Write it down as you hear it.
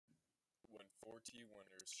40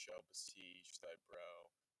 winters shall besiege thy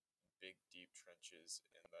brow, big deep trenches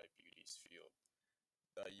in thy beauty's field.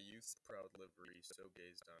 Thy youth's proud livery, so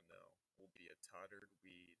gazed on now, will be a tottered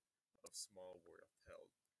weed of small worth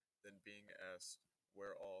held. Then being asked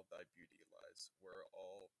where all thy beauty lies, where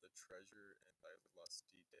all the treasure in thy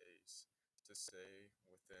lusty days, to say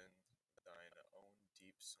within thine own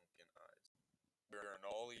deep sunken eyes, where an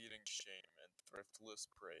all-eating shame and thriftless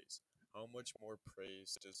praise, how much more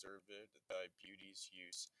praise deserved thy beauty's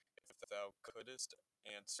use, if thou couldst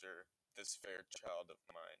answer this fair child of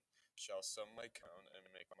mine, shall sum my count and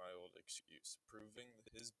make my old excuse, proving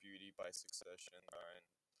his beauty by succession thine.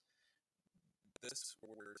 This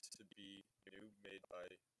were to be new made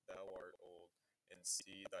by thou art old, and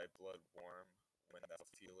see thy blood warm when thou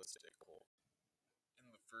feelest it cold.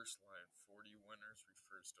 In the first line, 40 winters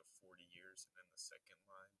refers to 40 years, and in the second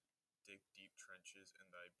line, dig deep trenches in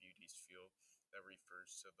thy beauty's field, that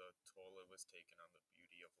refers to the toll it was taken on the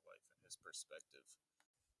beauty of life and his perspective.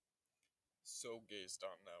 So gazed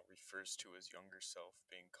on now refers to his younger self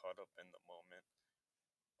being caught up in the moment.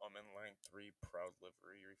 In line 3, proud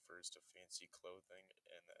livery refers to fancy clothing,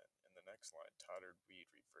 and then in the next line, tottered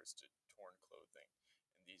weed refers to torn clothing,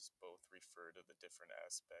 and these both refer to the different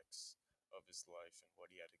aspects of his life and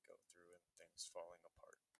what he had to go through and things falling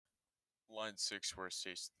apart. Line 6, where it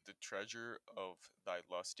states, the treasure of thy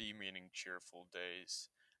lusty, meaning cheerful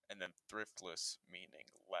days, and then thriftless, meaning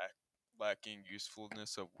lacking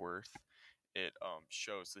usefulness of worth. It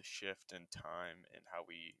shows the shift in time and how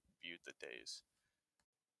we viewed the days.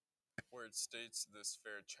 Where it states, this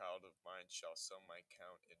fair child of mine shall sum my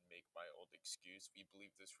count and make my old excuse, we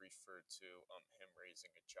believe this referred to him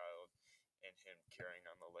raising a child and him carrying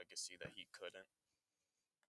on the legacy that he couldn't.